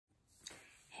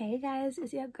Hey guys,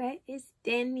 it's your girl, it's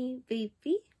Danny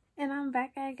Baby, and I'm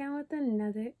back again with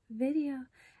another video.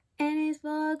 And it's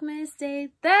Vlogmas Day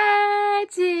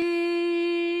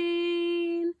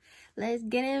 13. Let's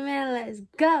get it, man. Let's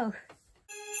go.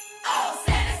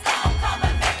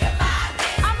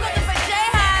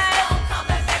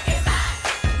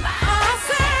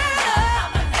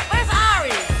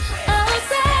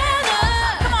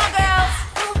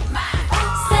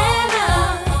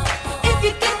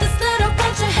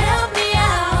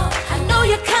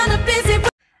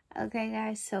 Okay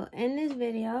guys, so in this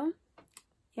video,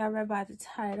 y'all read by the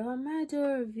title, I'm gonna do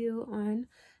a review on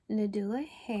Nadula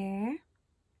hair.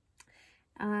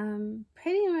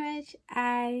 Pretty much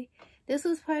this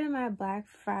was part of my Black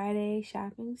Friday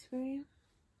shopping spree.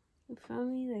 You feel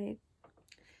me? Like,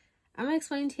 I'm gonna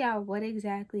explain to y'all what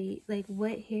exactly, like,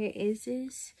 what hair is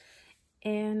this,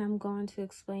 and I'm going to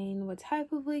explain what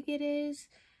type of wig it is.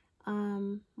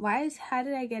 How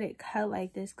did I get it cut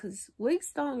like this? Because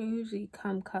wigs don't usually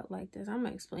come cut like this. I'm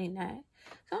gonna explain that.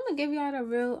 So I'm gonna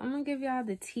give y'all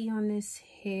the tea on this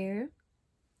hair.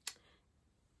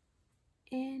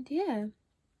 And yeah,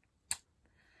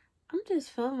 I'm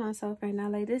just feeling myself right now.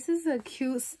 Like, this is a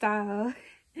cute style.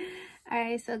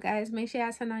 Alright, so guys, make sure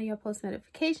y'all turn on your post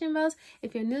notification bells.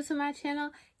 If you're new to my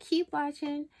channel, keep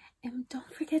watching and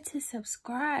don't forget to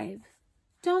subscribe.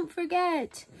 Don't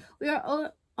forget, we are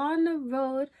all on the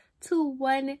road to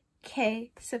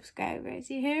 1K subscribers.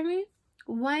 You hear me?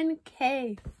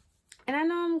 1K. And I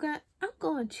know I'm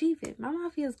gonna achieve it. My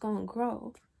mafia is gonna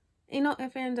grow. Ain't no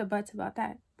ifs, ands, or buts about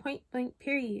that. Point blank,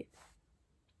 period.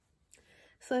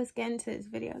 So let's get into this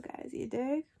video, guys. You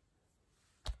dig?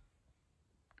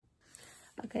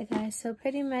 Okay, guys. So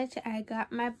pretty much I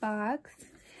got my box.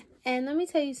 And let me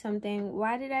tell you something.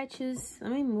 Why did I choose...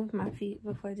 Let me move my feet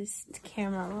before this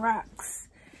camera rocks.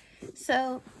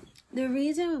 So, the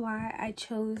reason why I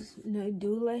chose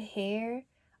Nadula hair,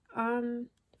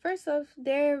 first off,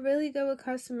 they're really good with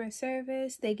customer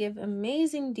service. They give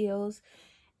amazing deals.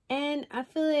 And I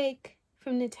feel like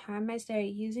from the time I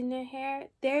started using their hair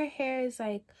is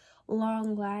like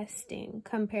long lasting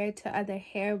compared to other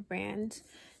hair brands.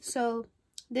 So,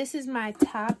 this is my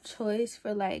top choice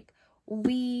for like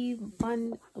wigs,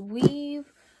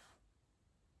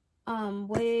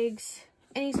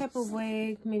 any type of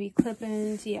wig, maybe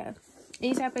clip-ins, yeah,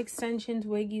 any type of extensions,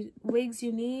 wigs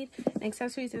you need, and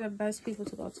accessories are the best people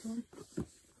to go to.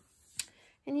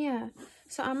 And yeah,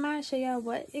 so I'm gonna show y'all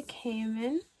what it came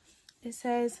in. It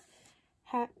says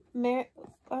Merry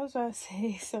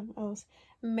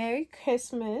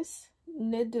Christmas,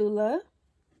 Nadula,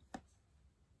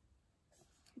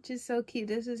 which is so cute.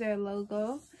 This is their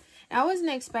logo. I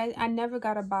wasn't expecting, I never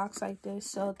got a box like this,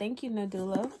 so thank you,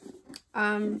 Nadula.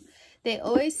 They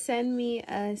always send me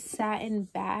a satin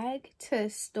bag to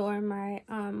store my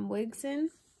wigs in.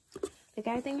 Like,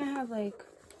 I think I have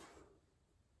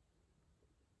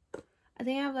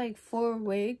like 4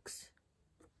 wigs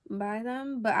by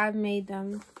them, but I've made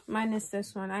them. Minus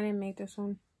this one. I didn't make this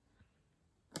one.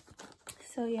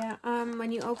 So yeah,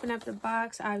 when you open up the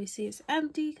box, obviously it's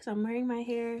empty because I'm wearing my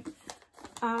hair.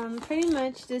 Pretty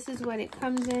much this is what it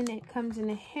comes in. It comes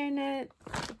in a hairnet,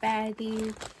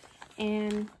 baggie,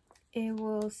 and it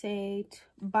will say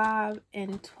bob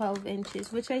and 12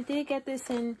 inches, which I did get this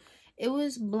in. It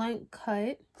was blunt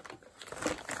cut.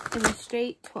 It was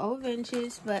straight 12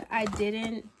 inches, but I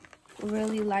didn't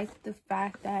really like the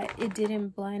fact that it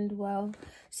didn't blend well.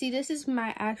 See, this is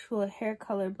my actual hair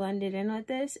color blended in with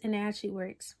this, and it actually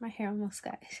works. My hair almost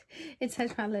got it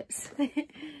touched my lips.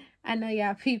 I know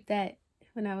y'all peeped that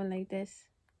when I went like this.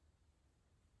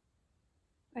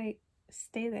 Like,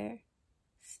 stay there.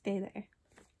 Stay there.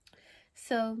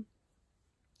 So,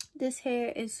 this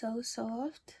hair is so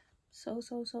soft. So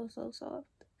soft.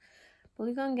 But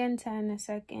we're gonna get into that in a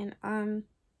second.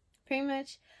 Pretty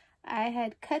much, I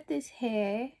had cut this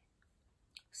hair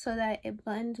so that it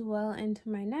blends well into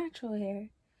my natural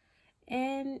hair.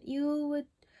 And you would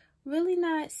really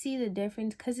not see the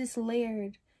difference because it's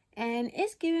layered. And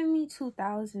it's giving me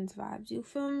 2000s vibes. You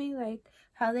feel me? Like,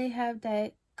 how they have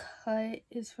that cut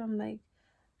is from, like,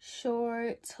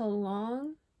 short to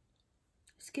long.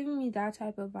 It's giving me that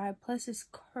type of vibe. Plus, it's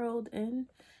curled in.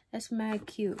 That's mad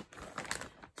cute.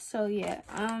 So, yeah.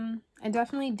 I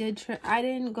definitely did I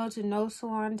didn't go to no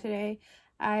salon today.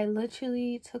 I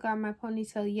literally took out my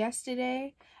ponytail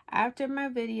yesterday after my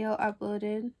video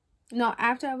uploaded. No,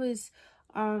 after I was,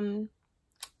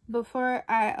 before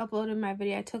I uploaded my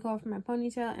video, I took off my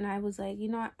ponytail and I was like, you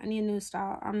know what? I need a new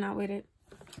style. I'm not with it.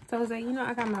 So I was like, you know,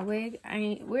 I got my wig. I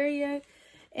ain't wear it yet.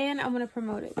 And I'm going to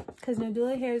promote it because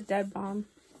Nadula hair is dead bomb.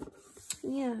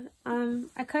 Yeah.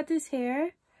 I cut this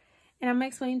hair And I'm going to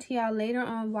explain to y'all later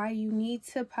on why you need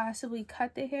to possibly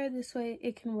cut the hair. This way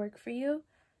it can work for you.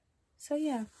 So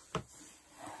yeah.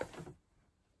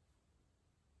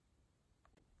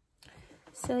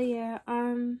 So yeah,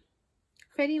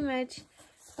 pretty much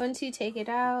once you take it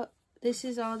out, this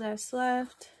is all that's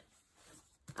left.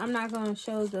 I'm not going to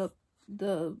show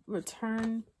the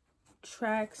return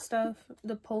track stuff,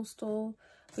 the postal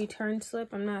return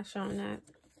slip. I'm not showing that.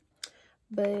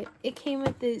 But it came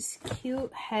with this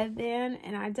cute headband,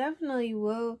 and I definitely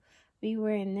will be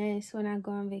wearing this when I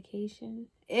go on vacation.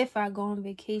 If I go on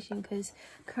vacation, because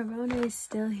Corona is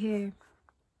still here.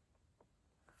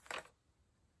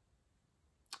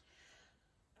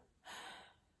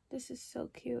 This is so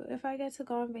cute. If I get to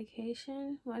go on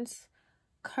vacation, once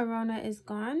Corona is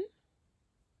gone, I'm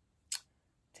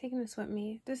taking this with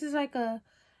me. This is like it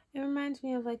reminds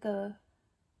me of like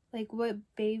what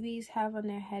babies have on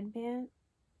their headband.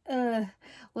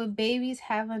 What babies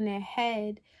have on their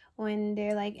head when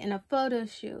they're like in a photo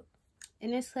shoot.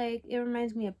 And it's like, it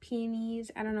reminds me of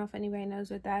peonies. I don't know if anybody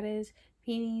knows what that is.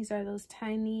 Peonies are those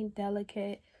tiny,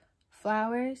 delicate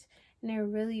flowers, and they're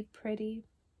really pretty.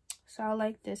 So I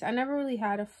like this. I never really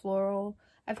had a floral.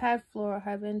 I've had floral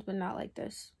headbands, but not like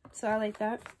this. So I like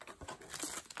that.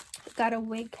 Got a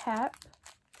wig cap.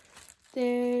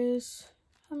 There's,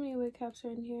 how many wig caps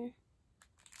are in here?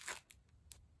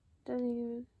 Doesn't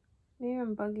even, maybe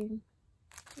I'm bugging.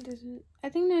 It doesn't, I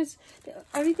think there's,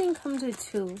 everything comes with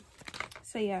 2.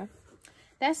 So yeah,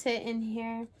 that's it in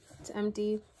here. It's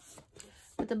empty.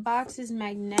 But the box is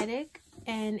magnetic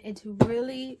and it's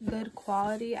really good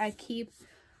quality. I keep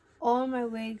all my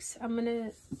wigs. I'm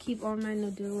gonna keep all my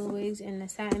Nadula wigs in the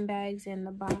satin bags and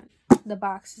the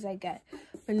boxes I get.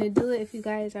 For Nadula, if you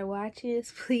guys are watching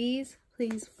this, please,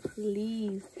 please,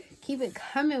 please keep it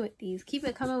coming with these. Keep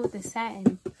it coming with the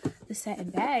satin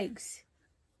bags.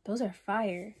 Those are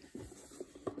fire.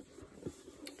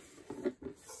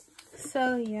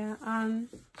 So yeah,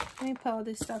 let me put all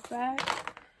this stuff back.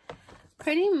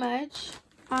 Pretty much,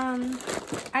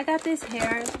 I got this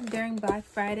hair during Black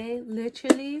Friday,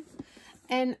 literally,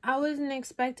 and I wasn't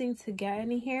expecting to get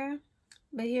any hair,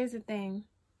 but here's the thing.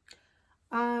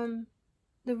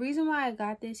 The reason why I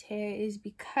got this hair is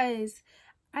because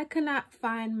I could not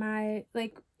find my,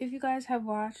 like, if you guys have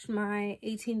watched my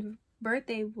 18th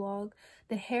birthday vlog,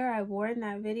 the hair I wore in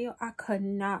that video, I could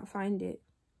not find it.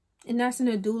 And that's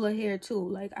Nadula hair too.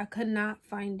 Like, I could not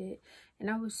find it.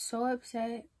 And I was so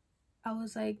upset. I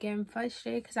was like getting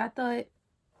frustrated because I thought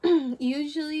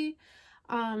usually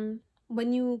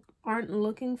when you aren't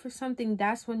looking for something,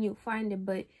 that's when you find it.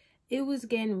 But it was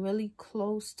getting really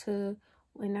close to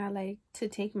when I like to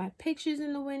take my pictures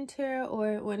in the winter,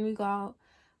 or when we go out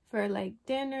for like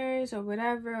dinners or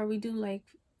whatever, or we do like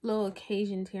little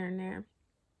occasions here and there.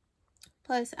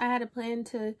 Plus I had a plan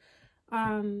to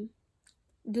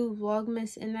do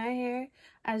Vlogmas in that hair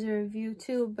as a review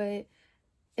too, but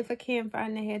if I can't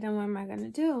find the hair, then what am I gonna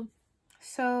do?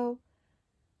 So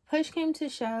push came to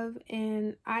shove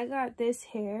and I got this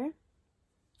hair,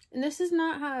 and this is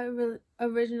not how it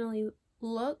originally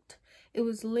looked. It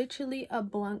was literally a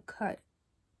blunt cut,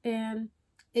 and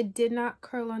it did not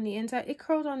curl on the inside. It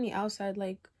curled on the outside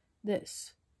like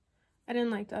this. I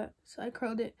didn't like that, so I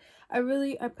curled it. I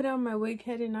put it on my wig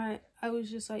head, and I was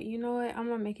just like, you know what, I'm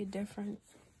gonna make it different.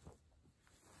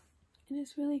 And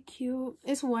it's really cute.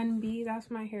 It's 1B, that's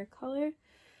my hair color,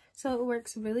 so it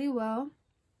works really well.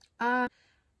 I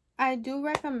do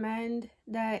recommend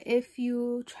that if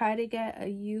you try to get a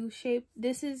U shape,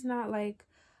 this is not like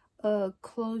a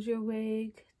closure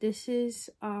wig. This is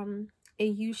a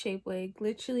U-shape wig.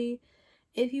 Literally,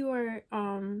 if you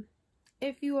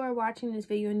are watching this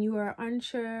video and you are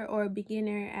unsure or a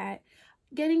beginner at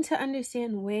getting to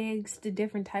understand wigs, the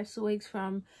different types of wigs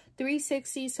from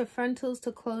 360s to frontals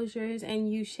to closures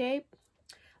and U-shape,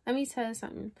 let me tell you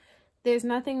something. There's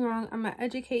nothing wrong. I'm going to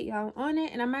educate y'all on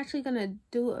it, and I'm actually going to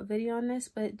do a video on this,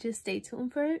 but just stay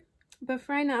tuned for it. But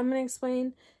for right now, I'm going to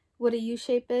explain what a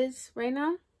U-shape is right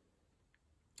now.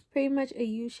 Pretty much a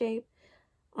U-shape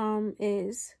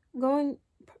is going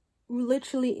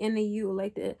literally in a U.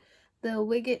 Like the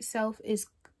wig itself is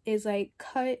like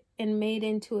cut and made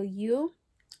into a U,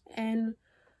 and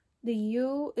the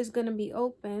U is going to be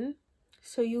open,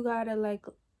 so you got to like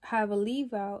have a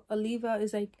leave out. A leave out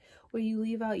is like where you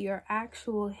leave out your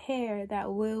actual hair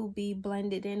that will be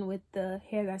blended in with the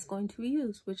hair that's going to be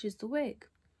used, which is the wig.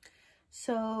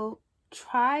 So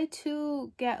try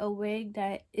to get a wig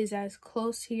that is as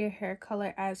close to your hair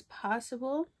color as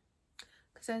possible,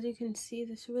 because as you can see,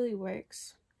 this really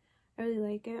works. I really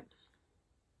like it.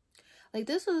 Like,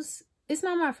 it's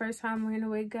not my first time wearing a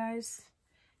wig, guys.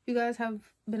 you guys have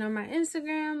been on my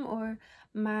Instagram or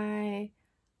my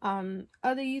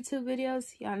other YouTube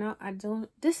videos, y'all know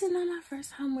this is not my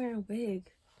first time wearing a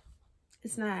wig.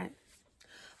 It's not.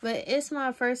 But it's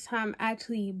my first time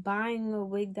actually buying a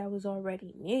wig that was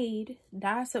already made.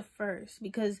 That's a first,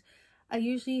 because I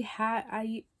usually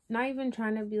not even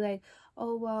trying to be like,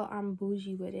 oh well, I'm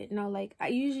bougie with it. No, like I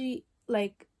usually,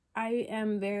 like, I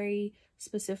am very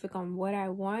specific on what I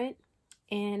want,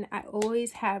 and I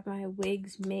always have my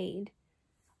wigs made.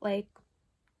 Like,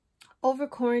 over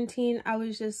quarantine, I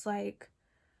was just like,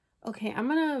 okay, I'm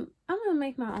gonna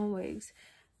make my own wigs.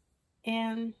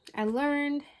 And I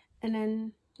learned, and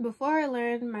then before I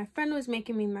learned, my friend was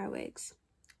making me my wigs.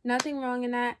 Nothing wrong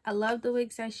in that. I love the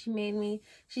wigs that she made me.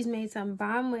 She's made some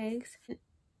bomb wigs.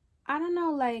 I don't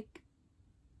know, like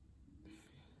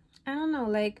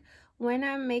when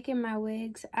I'm making my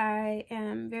wigs, I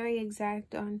am very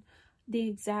exact on the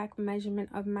exact measurement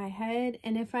of my head.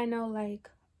 And if I know, like,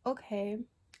 okay,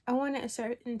 I want it a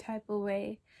certain type of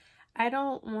way, I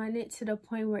don't want it to the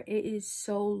point where it is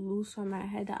so loose on my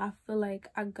head that I feel like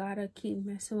I gotta keep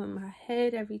messing with my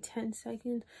head every 10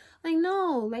 seconds. Like,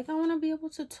 no, like, I want to be able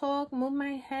to talk, move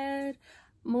my head,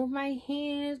 move my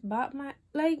hands, bop my,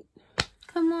 like,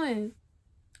 come on.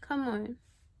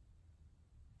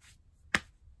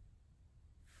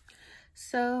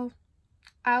 So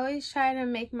I always try to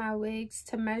make my wigs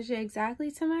to measure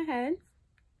exactly to my head.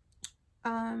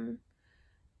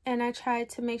 And I try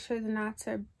to make sure the knots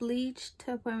are bleached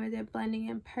to a point where they're blending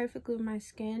in perfectly with my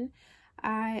skin.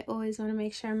 I always want to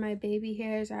make sure my baby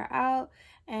hairs are out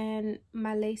and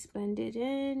my lace blended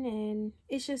in, and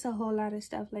it's just a whole lot of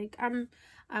stuff. Like, I'm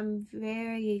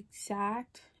very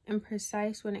exact and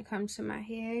precise when it comes to my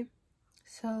hair.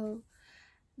 So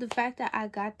the fact that I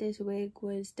got this wig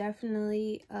was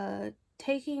definitely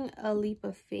taking a leap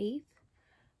of faith,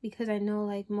 because I know,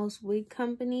 like, most wig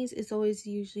companies, it's always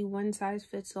usually one size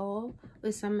fits all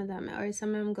with some of them, or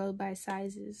some of them go by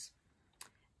sizes.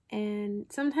 And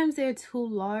sometimes they're too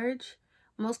large.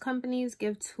 Most companies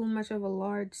give too much of a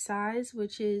large size,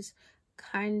 which is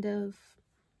kind of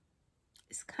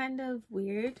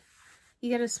weird.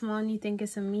 You get a small and you think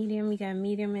it's a medium. You get a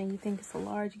medium and you think it's a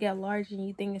large. You get a large and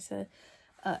you think it's a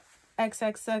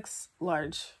XXX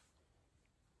large.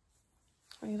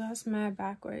 Wait, that's mad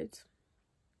backwards.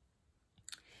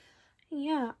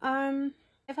 Yeah,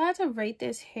 if I had to rate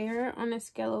this hair on a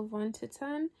scale of 1 to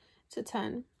 10,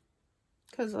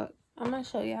 because look, I'm gonna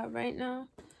show y'all right now.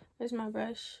 There's my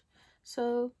brush.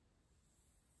 So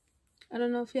I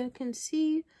don't know if y'all can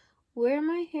see where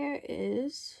my hair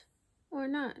is or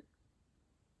not.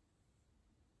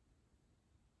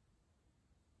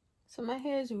 So my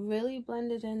hair is really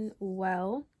blended in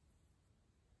well.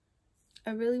 I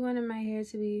really wanted my hair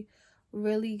to be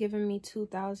really giving me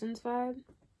 2000s vibe.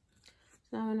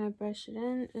 Now when I brush it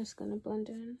in, it's gonna blend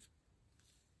in.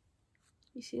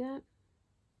 You see that?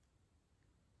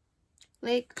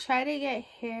 Like, try to get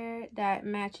hair that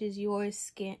matches your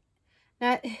skin.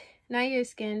 Not your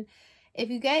skin. If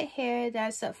you get hair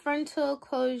that's a frontal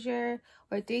closure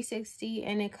or 360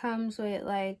 and it comes with,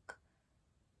 like,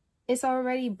 it's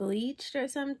already bleached or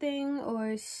something,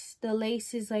 or the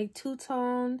lace is like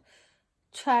two-toned,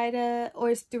 or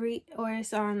it's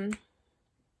I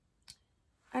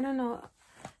don't know,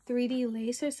 3D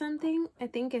lace or something. I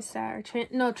think it's that, or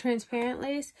transparent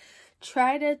lace.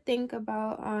 Try to think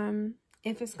about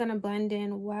if it's gonna blend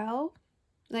in well,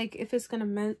 like if it's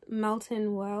gonna melt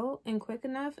in well and quick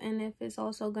enough, and if it's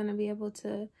also gonna be able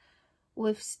to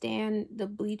withstand the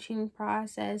bleaching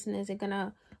process, and is it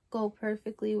gonna go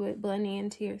perfectly with blending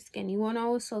into your skin. You want to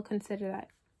also consider that,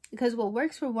 because what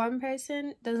works for one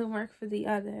person doesn't work for the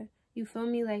other. You feel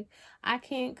me? Like, I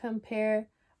can't compare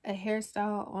a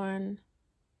hairstyle on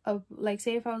like,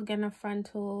 say if I was getting a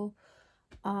frontal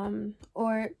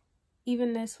or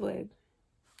even this wig,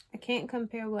 I can't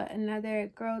compare what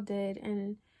another girl did,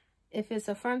 and if it's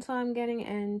a frontal I'm getting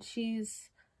and she's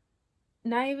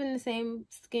not even the same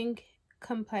skin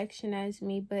complexion as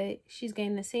me, but she's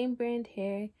getting the same brand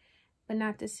hair but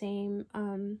not the same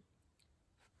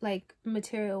like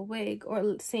material wig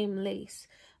or same lace.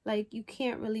 Like, you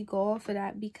can't really go off of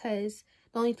that, because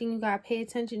the only thing you gotta pay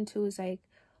attention to is, like,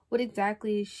 what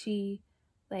exactly is she,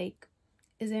 like,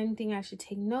 is there anything I should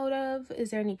take note of?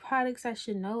 Is there any products I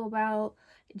should know about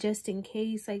just in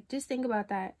case? Like, just think about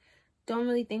that. Don't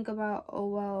really think about, oh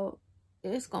well,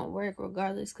 it's gonna work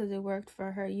regardless because it worked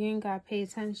for her. You ain't gotta pay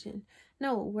attention.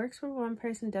 No, what works for one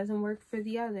person doesn't work for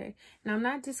the other. And I'm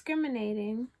not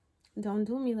discriminating. Don't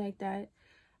do me like that.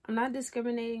 I'm not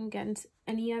discriminating against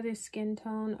any other skin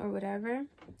tone or whatever.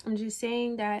 I'm just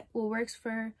saying that what works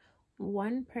for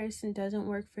one person doesn't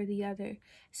work for the other,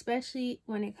 especially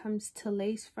when it comes to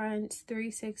lace fronts,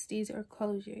 360s, or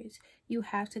closures. You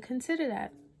have to consider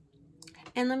that.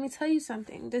 And let me tell you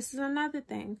something. This is another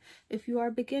thing. If you are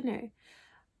a beginner,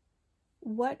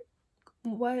 what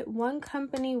one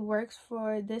company works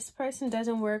for this person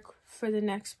doesn't work for the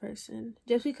next person.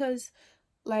 Just because,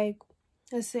 like,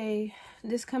 let's say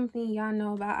this company y'all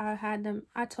know about,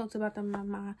 I talked about them on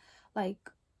my, like,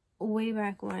 way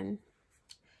back when.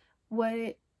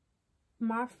 What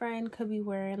my friend could be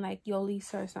wearing, like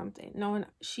Yolisa or something. No,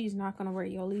 she's not gonna wear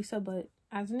Yolisa, but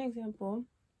as an example,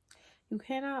 you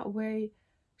cannot wear,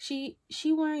 she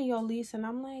wearing Yolisa, and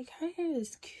I'm like, her hair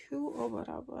is cute or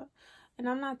whatever. And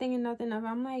I'm not thinking nothing of it.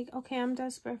 I'm like, okay, I'm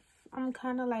desperate. I'm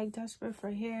kind of like desperate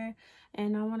for hair.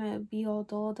 And I want to be all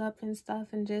dolled up and stuff.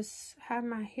 And just have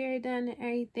my hair done and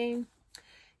everything.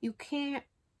 You can't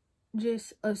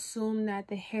just assume that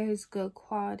the hair is good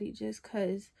quality just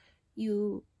because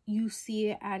you see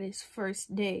it at its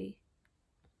first day.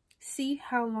 See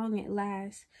how long it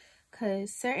lasts.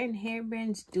 Because certain hair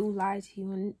brands do lie to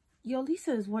you. And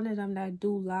Yolisa is one of them that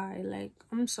do lie. Like,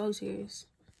 I'm so serious.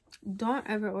 Don't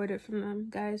ever order from them,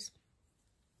 guys.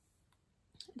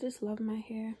 I just love my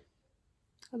hair.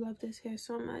 I love this hair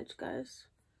so much, guys.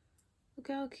 Look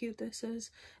how cute this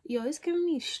is. Yo, it's giving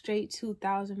me straight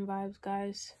 2000 vibes,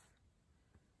 guys.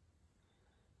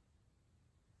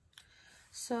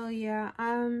 So yeah,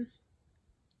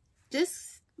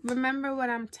 just remember what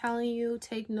I'm telling you.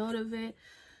 Take note of it,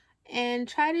 and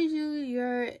try to do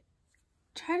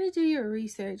your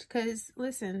research. Cause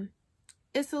listen,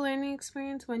 it's a learning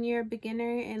experience when you're a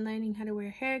beginner and learning how to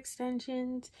wear hair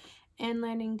extensions and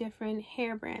learning different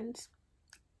hair brands.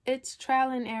 It's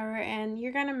trial and error, and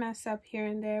you're gonna mess up here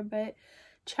and there, but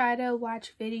try to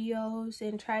watch videos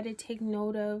and try to take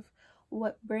note of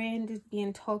what brand is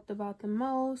being talked about the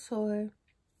most, or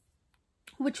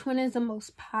which one is the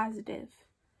most positive.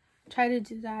 Try to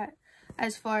do that.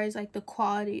 As far as like the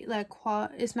quality, like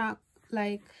it's not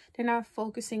like they're not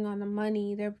focusing on the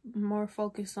money, they're more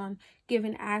focused on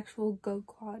giving actual good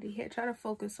quality hair. Try to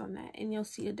focus on that and you'll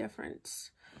see a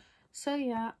difference. So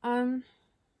yeah,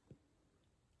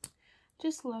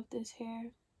 just love this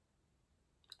hair.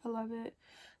 I love it.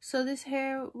 So this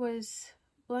hair was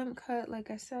blunt cut, like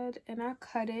I said, and I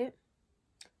cut it,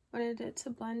 wanted it to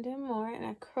blend in more, and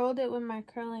I curled it with my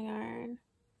curling iron.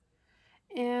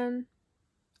 And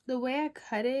the way I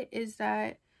cut it is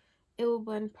that it will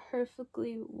blend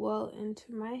perfectly well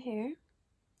into my hair,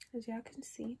 as y'all can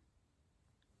see.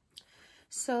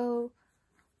 So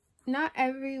not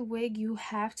every wig you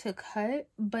have to cut,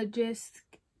 but just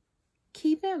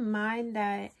keep in mind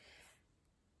that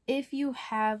if you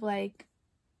have like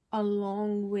a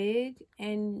long wig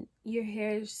and your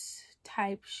hair's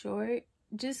type short,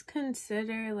 just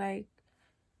consider like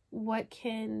what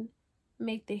can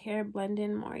make the hair blend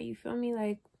in more. You feel me?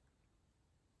 Like,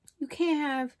 you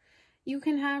can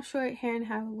have short hair and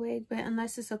have a wig, but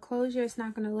unless it's a closure, it's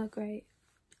not gonna look right.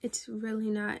 It's really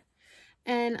not.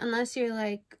 And unless you're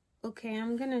like, okay,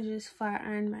 I'm gonna just flat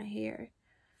iron my hair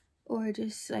or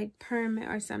just like perm it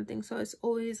or something, so it's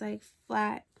always like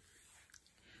flat,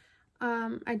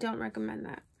 I don't recommend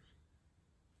that.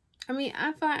 I mean,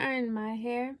 I flat iron my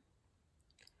hair,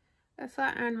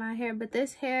 but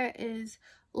this hair is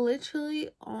literally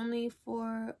only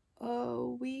for a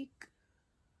week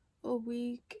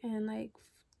and like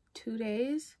 2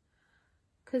 days,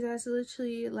 because that's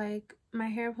literally like my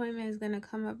hair appointment is gonna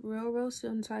come up real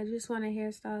soon, so I just want a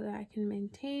hairstyle that I can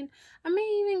maintain. I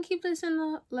may even keep this in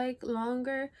the like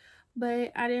longer,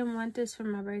 but I didn't want this for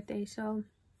my birthday, so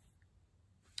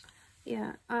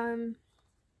yeah.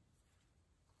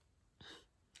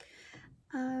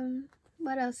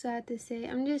 What else do I have to say?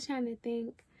 I'm just trying to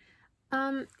think.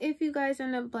 If you guys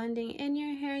end up blending in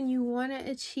your hair and you want to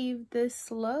achieve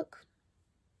this look,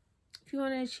 if you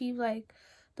want to achieve like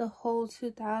the whole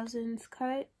 2000s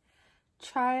cut,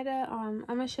 try to, I'm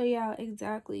going to show you out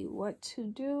exactly what to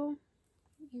do.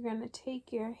 You're going to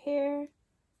take your hair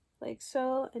like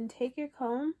so and take your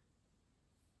comb.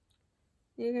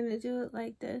 You're going to do it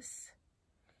like this.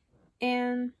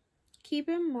 And keep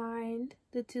in mind,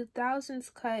 the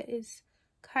 2000s cut is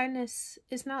kind of,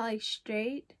 it's not like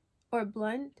straight or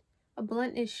blunt. A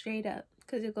blunt is straight up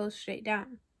because it goes straight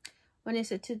down. When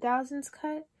it's a 2000s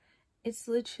cut, it's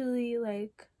literally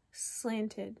like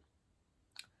slanted.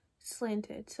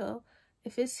 So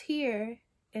if it's here,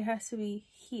 it has to be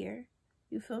here.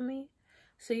 You feel me?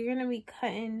 So you're going to be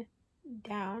cutting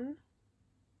down.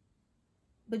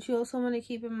 But you also want to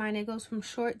keep in mind it goes from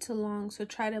short to long. So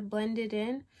try to blend it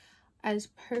in as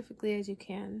perfectly as you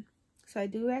can. So I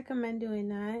do recommend doing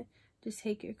that. Just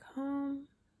take your comb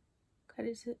cut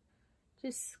it to,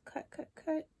 just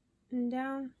cut and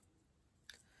down,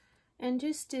 and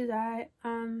just do that.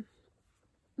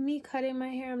 Me cutting my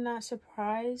hair, I'm not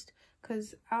surprised,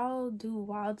 because I'll do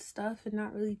wild stuff and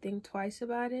not really think twice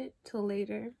about it till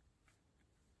later,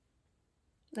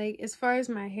 like as far as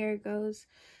my hair goes.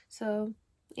 So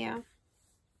yeah,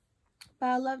 but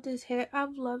I love this hair.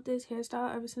 I've loved this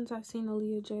hairstyle ever since I've seen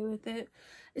Aaliyah J with it.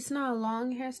 It's not a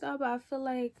long hairstyle, but I feel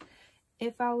like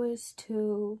if I was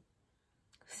to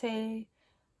say,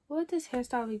 what would this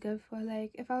hairstyle be good for?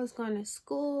 Like if I was going to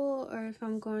school, or if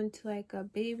I'm going to like a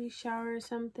baby shower or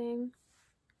something.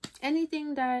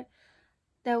 Anything that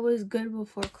was good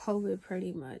before COVID,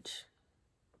 pretty much.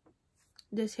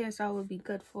 This hairstyle would be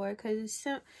good for it, because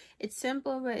it's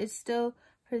simple, but it's still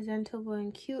presentable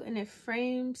and cute, and it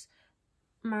frames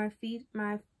my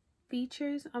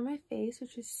features on my face,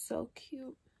 which is so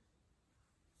cute.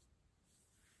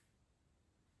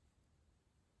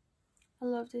 I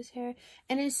love this hair,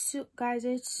 and it's guys,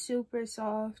 it's super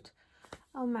soft.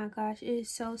 Oh my gosh, it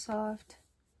is so soft.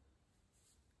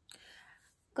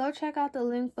 Go check out the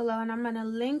link below, and I'm gonna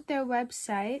link their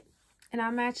website, and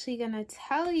I'm actually gonna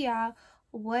tell y'all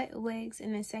what wigs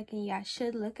in a second y'all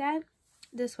should look at.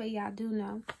 This way y'all do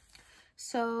know.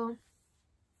 So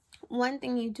one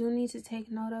thing you do need to take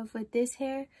note of with this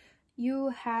hair, you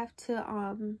have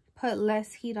to put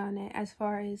less heat on it, as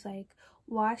far as like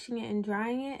washing it and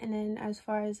drying it, and then as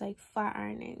far as like flat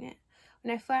ironing it.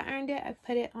 When I flat ironed it, I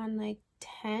put it on like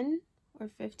 10 or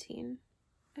 15.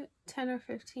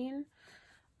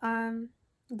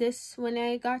 This, when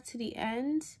I got to the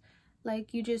end,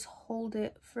 like you just hold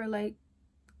it for like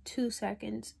 2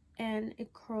 seconds and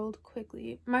it curled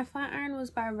quickly. My flat iron was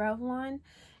by Revlon,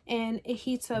 and it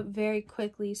heats up very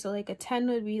quickly, so like a 10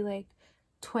 would be like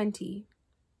 20.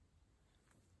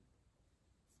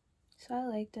 So I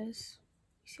like this.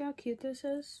 You see how cute this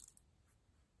is?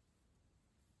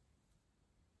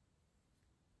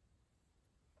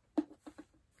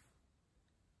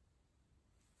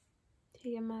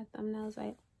 Taking my thumbnails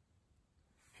out.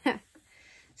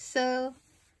 So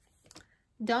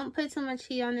don't put too much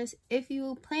heat on this. If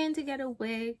you plan to get a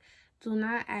wig, do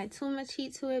not add too much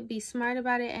heat to it. Be smart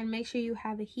about it, and make sure you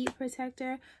have a heat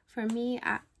protector. For me,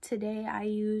 today I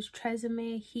use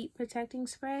Tresemme heat protecting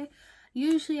spray.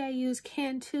 Usually I use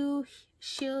Cantu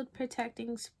heat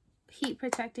protecting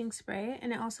spray,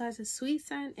 and it also has a sweet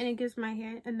scent, and it gives my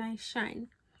hair a nice shine.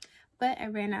 But I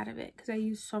ran out of it because I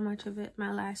used so much of it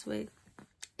my last wig.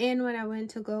 And when I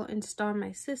went to go install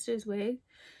my sister's wig,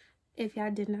 if y'all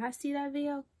did not see that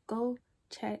video, go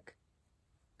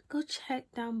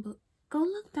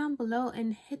look down below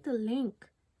and hit the link,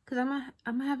 because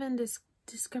I'm having this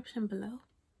description below.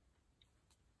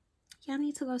 Y'all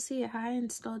need to go see it, how I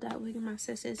installed that wig in my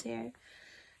sister's hair.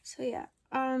 So yeah,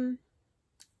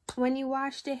 when you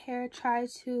wash the hair,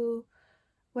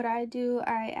 what I do,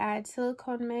 I add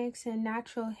silicone mix and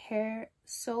natural hair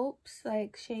soaps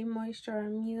like Shea Moisture or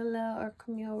Mila or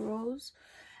Camille Rose.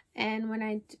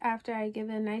 And after I give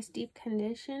it a nice deep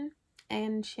condition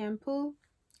and shampoo,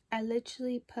 I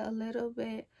literally put a little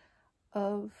bit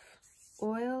of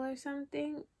oil or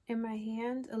something in my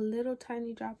hand, a little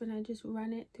tiny drop, and I just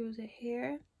run it through the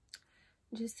hair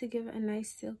just to give it a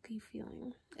nice silky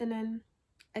feeling. And then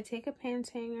I take a pants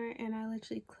hanger and I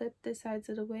literally clip the sides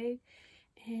of the wig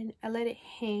and I let it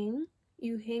hang.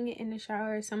 You hang it in the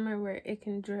shower or somewhere where it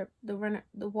can drip, the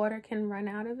water can run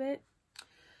out of it.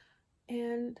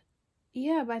 And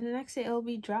yeah, by the next day it'll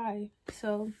be dry.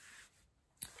 So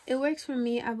it works for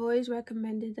me. I've always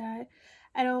recommended that.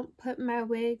 I don't put my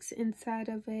wigs inside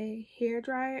of a hair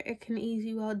dryer. It can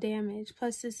easily damage.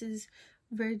 Plus this is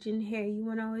virgin hair. You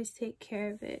want to always take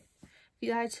care of it. If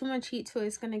you add too much heat to it,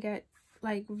 it's going to get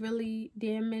like really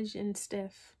damaged and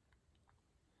stiff.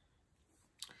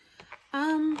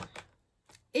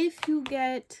 If you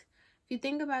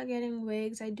think about getting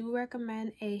wigs, I do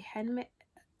recommend a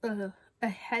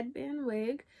headband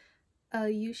wig, a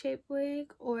U-shaped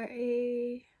wig, or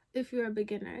if you're a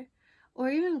beginner, or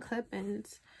even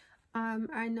clip-ins.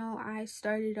 I know I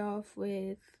started off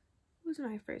with, what was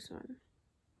my first one?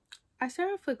 I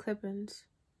started off with clip-ins.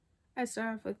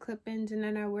 And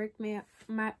then I worked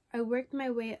my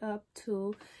way up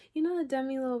to, you know, the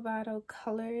Demi Lovato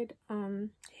colored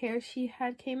hair she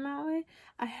came out with.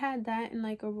 I had that in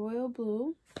like a royal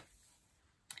blue,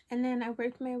 and then I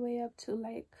worked my way up to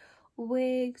like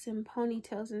wigs and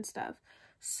ponytails and stuff.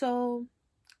 So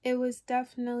it was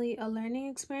definitely a learning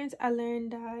experience. I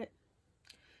learned that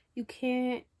you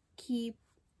can't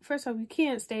first off, you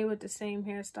can't stay with the same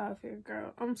hairstyle if you're a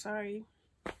girl. I'm sorry.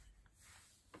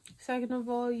 Second of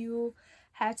all, you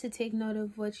have to take note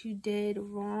of what you did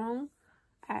wrong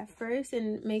at first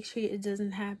and make sure it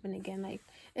doesn't happen again. Like,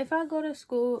 if I go to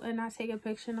school and I take a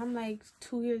picture and I'm like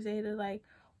 2 years later, like,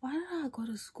 why did I go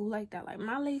to school like that? Like,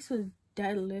 my lace was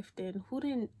deadlifting.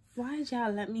 Why did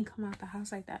y'all let me come out the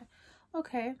house like that?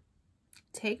 Okay,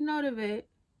 take note of it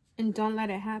and don't let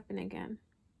it happen again.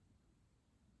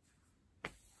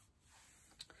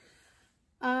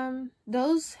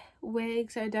 Those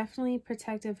wigs are definitely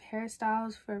protective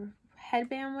hairstyles for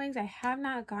headband wigs. I have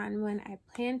not gotten one. I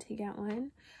plan to get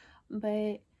one,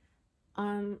 but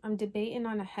I'm debating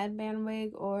on a headband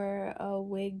wig or a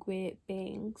wig with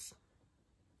bangs,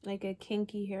 like a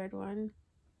kinky haired one.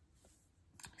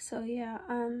 So yeah,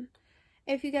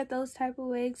 if you get those type of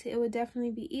wigs, it would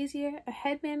definitely be easier. A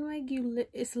headband wig,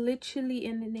 it's literally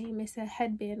in the name. It's a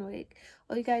headband wig.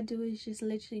 All you gotta do is just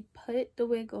literally put the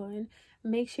wig on.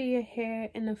 Make sure your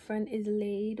hair in the front is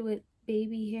laid with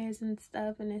baby hairs and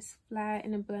stuff, and it's flat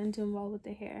and it blends in well with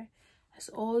the hair. That's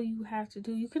all you have to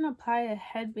do. You can apply a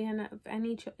headband of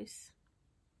any choice.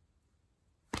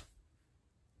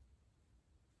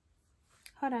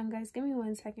 Hold on, guys. Give me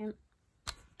 1 second.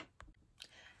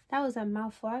 That was a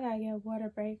mouthful. I gotta get a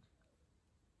water break.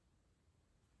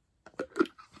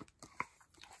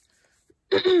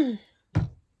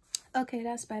 Okay,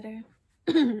 that's better.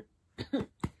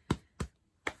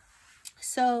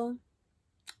 So,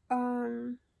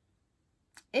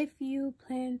 if you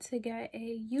plan to get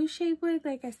a U-shaped wig,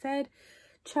 like I said,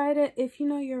 try to, if you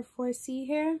know your 4C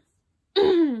hair,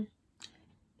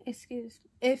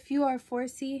 if you are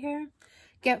 4C hair,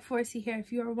 get 4C hair.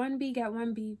 If you are 1B, get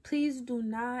 1B. Please do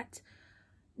not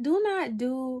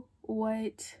do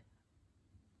what,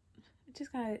 I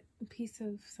just got a piece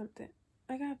of something.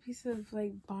 I got a piece of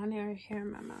like bonnet or hair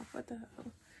in my mouth. What the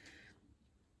hell?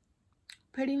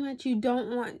 Pretty much you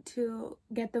don't want to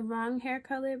get the wrong hair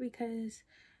color, because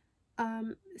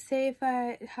say if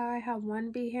I have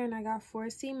 1B hair and I got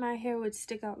 4C, my hair would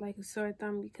stick out like a sore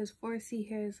thumb, because 4C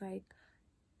hair is like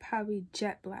probably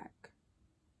jet black.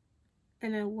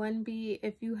 And then 1B,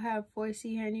 if you have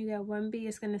 4C hair and you get 1B,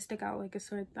 it's gonna stick out like a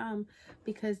sore thumb,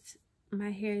 because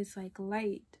my hair is like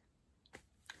light.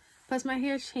 Plus my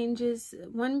hair changes,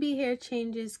 1B hair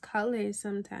changes colors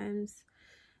sometimes.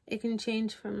 It can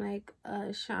change from like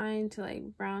shine to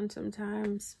like brown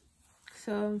sometimes.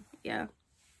 So yeah,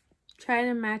 try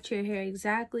to match your hair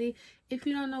exactly. If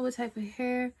you don't know what type of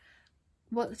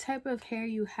hair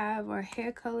you have or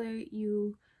hair color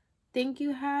you think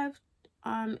you have,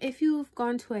 if you've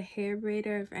gone to a hair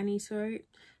braider of any sort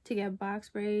to get box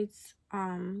braids,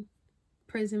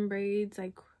 prison braids,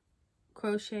 like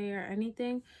crochet or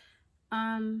anything,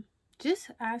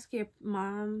 just ask your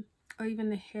mom or even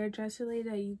the hairdresser lady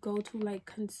that you go to like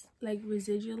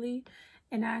residually,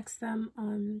 and ask them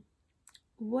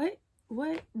what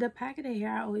the packet of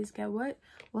hair I always get, what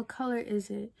color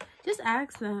is it. Just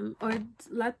ask them or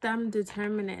let them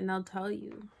determine it and they'll tell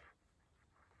you.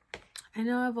 I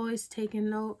know I've always taken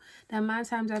note that amount of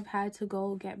times I've had to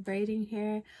go get braiding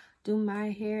hair, do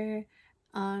my hair.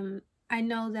 I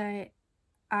know that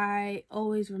I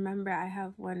always remember I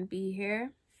have 1B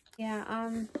hair. Yeah,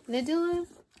 Nadula,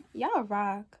 y'all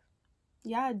rock.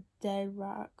 Y'all dead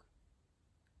rock.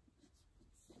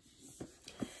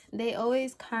 They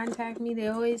always contact me. They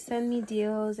always send me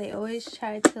deals. They always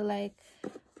try to like,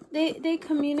 they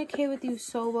communicate with you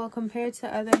so well compared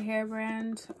to other hair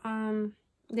brands.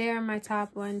 They are my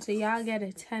top one. So y'all get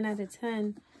a 10 out of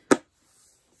 10.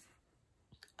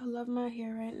 I love my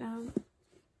hair right now.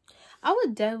 I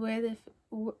would dead wear this.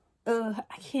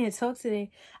 I can't talk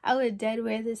today. I would dead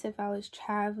wear this if I was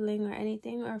traveling or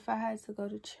anything, or if I had to go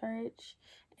to church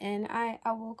and I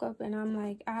woke up and I'm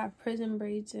like, I have prison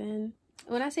braids in.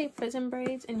 When I say prison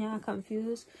braids and y'all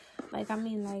confused, like I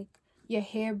mean like your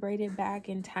hair braided back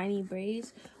in tiny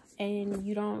braids, and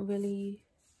you don't really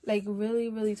like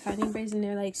really tiny braids, and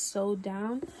they're like sewed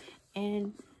down,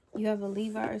 and you have a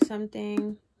leave-out or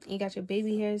something, you got your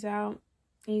baby hairs out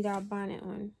and you got a bonnet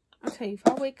on. I'll tell you, if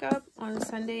I wake up on a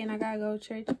Sunday and I gotta go to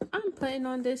church, I'm putting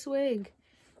on this wig.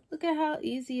 Look at how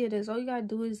easy it is. All you gotta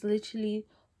do is literally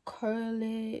curl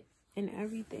it and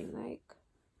everything. Like,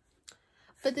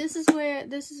 but this is where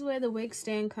the wig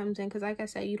stand comes in, because like I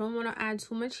said, you don't want to add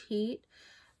too much heat.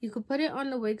 You could put it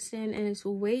on the wig stand and it's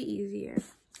way easier.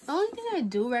 The only thing I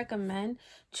do recommend,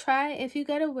 if you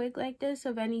get a wig like this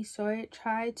of any sort,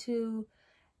 try to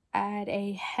add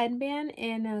a headband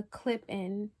and a clip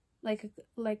in.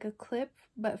 Like a clip,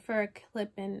 but for a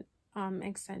clip-in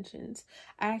extensions.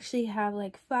 I actually have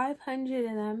like 500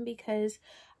 of them, because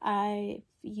I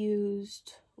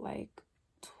used like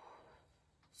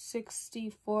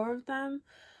 64 of them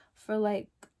for like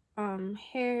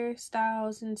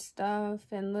hairstyles and stuff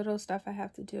and little stuff I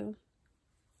have to do.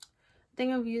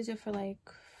 think I've used it for like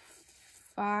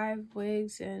 5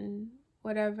 wigs and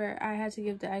whatever. I had to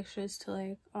give the extras to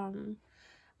like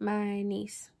my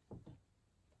niece.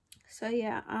 So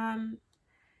yeah,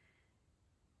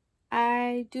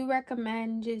 I do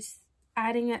recommend just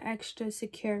adding an extra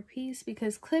secure piece,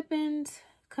 because clip-ins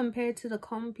compared to the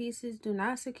comb pieces do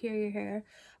not secure your hair.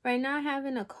 Right now I have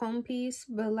a comb piece,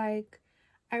 but like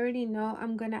I already know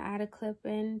I'm gonna add a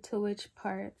clip-in to which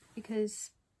part, because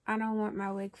I don't want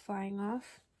my wig flying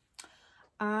off.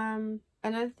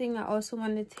 Another thing I also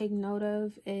want to take note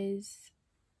of is,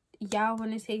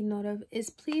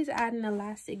 please add an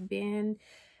elastic band.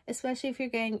 Especially if you're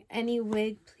getting any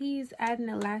wig, please add an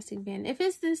elastic band. If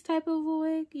it's this type of a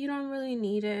wig, you don't really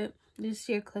need it. Just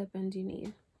your clip-ins you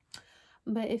need.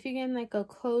 But if you're getting like a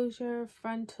closure,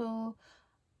 frontal,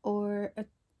 or a...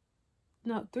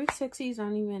 No, 360s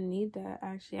don't even need that,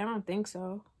 actually. I don't think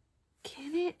so.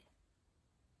 Can it?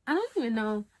 I don't even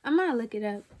know. I might look it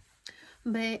up.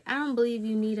 But I don't believe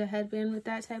you need a headband with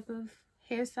that type of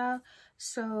hairstyle.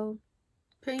 So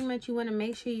pretty much you want to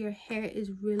make sure your hair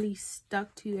is really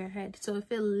stuck to your head. So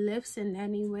if it lifts in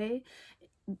any way,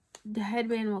 the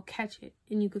headband will catch it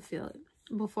and you can feel it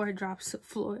before it drops to the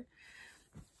floor.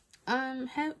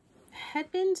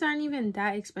 Headbands aren't even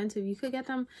that expensive. You could get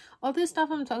them, all this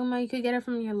stuff I'm talking about, you could get it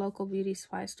from your local beauty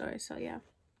supply store. So yeah.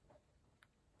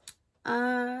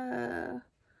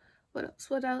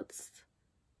 What else?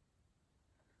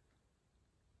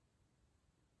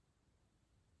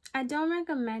 I don't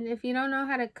recommend, if you don't know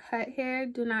how to cut hair,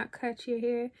 do not cut your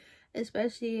hair.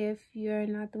 Especially if you're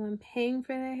not the one paying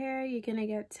for the hair, you're gonna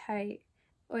get tight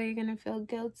or you're gonna feel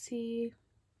guilty.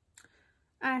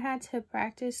 I had to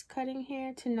practice cutting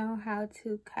hair to know how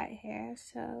to cut hair,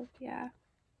 so yeah.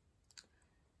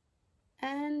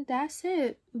 And that's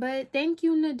it. But thank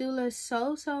you, Nadula,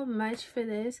 so much for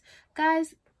this.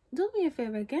 Guys, do me a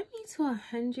favor, get me to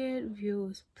 100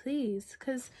 views, please,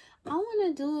 because I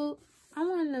want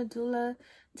Nadula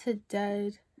to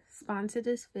dead sponsor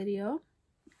this video,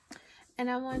 and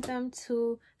I want them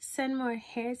to send more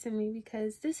hair to me,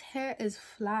 because this hair is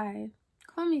fly.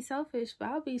 Call me selfish, but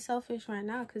I'll be selfish right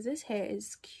now because this hair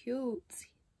is cute.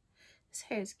 This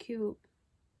hair is cute.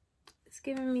 It's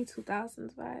giving me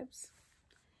 2000s vibes.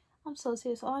 I'm so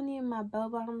serious. All I need are my bell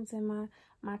bottoms and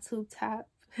my tube top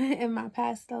and my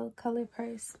pastel color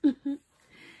purse. I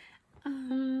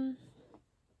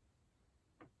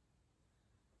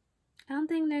don't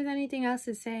think there's anything else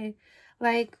to say.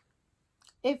 Like,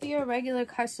 if you're a regular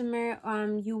customer,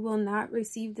 you will not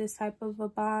receive this type of a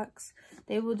box.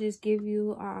 They will just give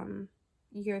you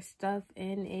your stuff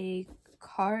in a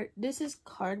card. This is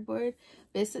cardboard,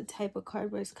 but it's a type of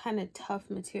cardboard. It's kind of tough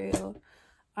material.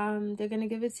 They're gonna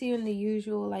give it to you in the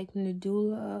usual like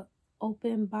Nadula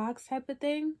open box type of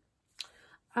thing.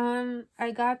 I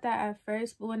got that at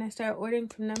first, but when I started ordering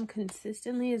from them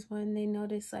consistently is when they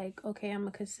noticed, like, okay, I'm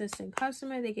a consistent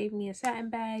customer. They gave me a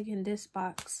satin bag and this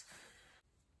box.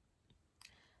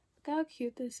 Look how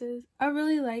cute this is. I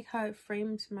really like how it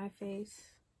frames my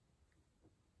face.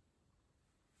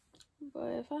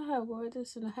 But if I had wore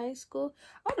this in high school,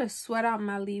 I would have sweat out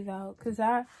my leave out, because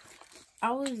I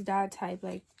was that type.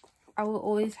 Like, I would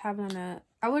always have on a,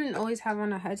 I wouldn't always have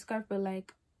on a headscarf, but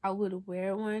like I would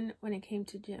wear one when it came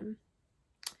to gym.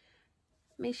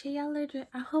 Make sure y'all are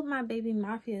I hope my baby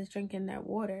Mafia is drinking their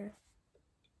water.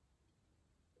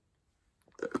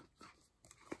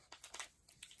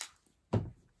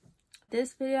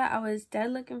 This video I was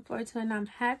dead looking forward to, and I'm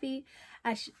happy.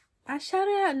 I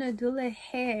shouted out Nadula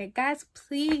hair. Guys,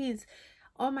 please,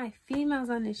 all my females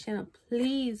on this channel,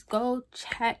 please go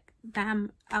check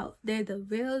them out. They're the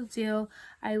real deal.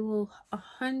 I will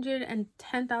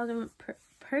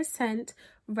 110,000%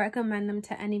 recommend them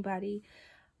to anybody.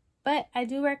 But I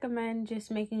do recommend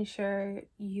just making sure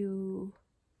you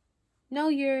know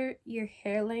your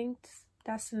hair lengths.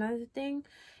 That's another thing.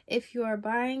 If you are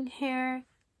buying hair,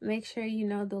 make sure you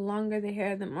know the longer the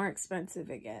hair, the more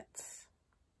expensive it gets.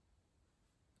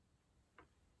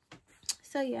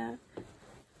 So yeah.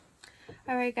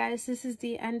 Alright guys, this is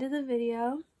the end of the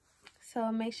video.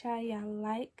 So make sure y'all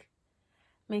like.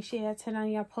 Make sure y'all turn on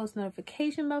your post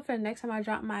notification bell for the next time I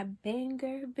drop my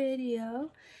banger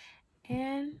video.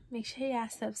 And make sure y'all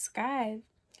subscribe.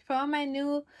 For all my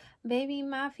new baby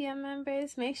Mafia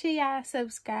members, make sure y'all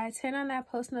subscribe. Turn on that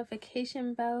post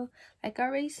notification bell. Like I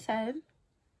already said.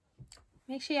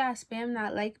 Make sure y'all spam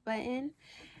that like button.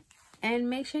 And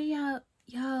make sure y'all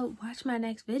watch my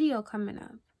next video coming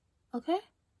up. Okay?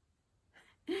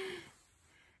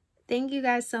 Thank you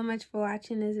guys so much for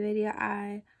watching this video.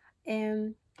 I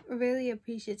am really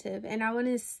appreciative. And I want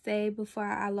to say before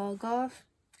I log off,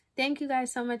 thank you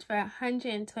guys so much for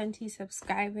 120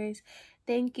 subscribers.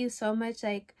 Thank you so much.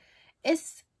 Like,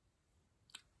 it's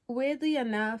weirdly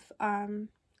enough,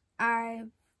 I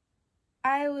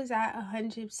was at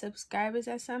 100 subscribers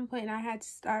at some point, and I had to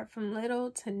start from little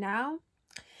to now,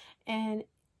 and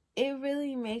it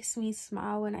really makes me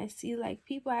smile when I see like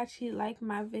people actually like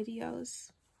my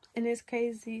videos, and it's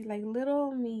crazy. Like,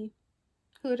 little me,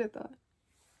 who would have thought?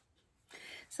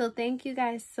 So thank you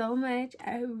guys so much.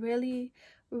 I really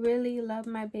love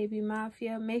my baby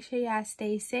mafia. Make sure y'all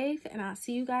stay safe, and I'll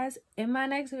see you guys in my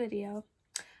next video.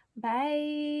 Bye.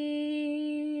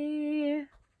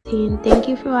 And thank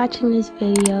you for watching this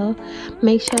video.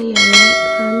 Make sure you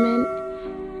like, comment,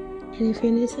 and if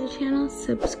you're new to the channel,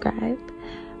 subscribe.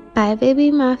 Bye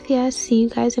baby mafia. See you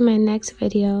guys in my next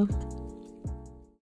video.